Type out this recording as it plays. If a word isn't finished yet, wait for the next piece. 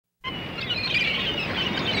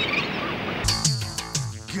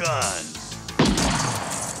guns.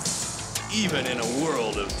 Even in a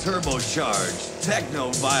world of turbocharged,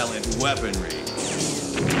 techno-violent weaponry,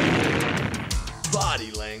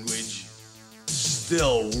 body language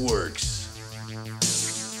still works.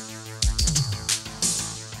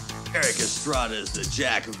 Erik Estrada is the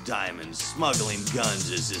Jack of Diamonds. Smuggling guns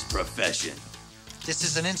is his profession. This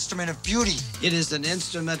is an instrument of beauty. It is an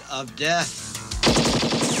instrument of death.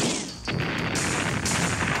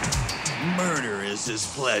 Murder is his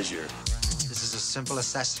pleasure. This is a simple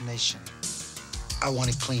assassination. I want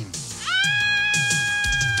it clean.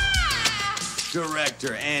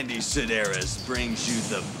 Director Andy Sidaris brings you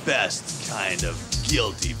the best kind of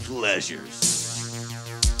guilty pleasures.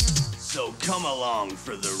 So come along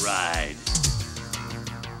for the ride.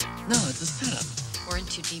 No, it's a setup. We're in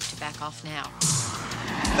too deep to back off now.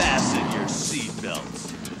 Fasten your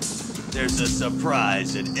seatbelts. There's a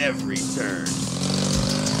surprise at every turn.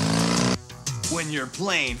 When you're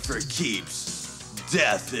playing for keeps,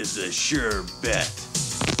 death is a sure bet.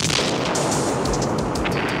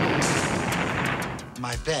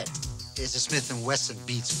 My bet is a Smith & Wesson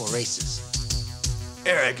beats 4 aces.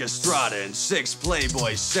 Erik Estrada and 6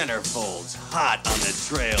 Playboy centerfolds, hot on the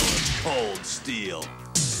trail of cold steel.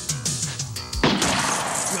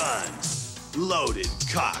 Guns, loaded,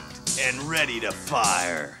 cocked, and ready to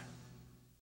fire.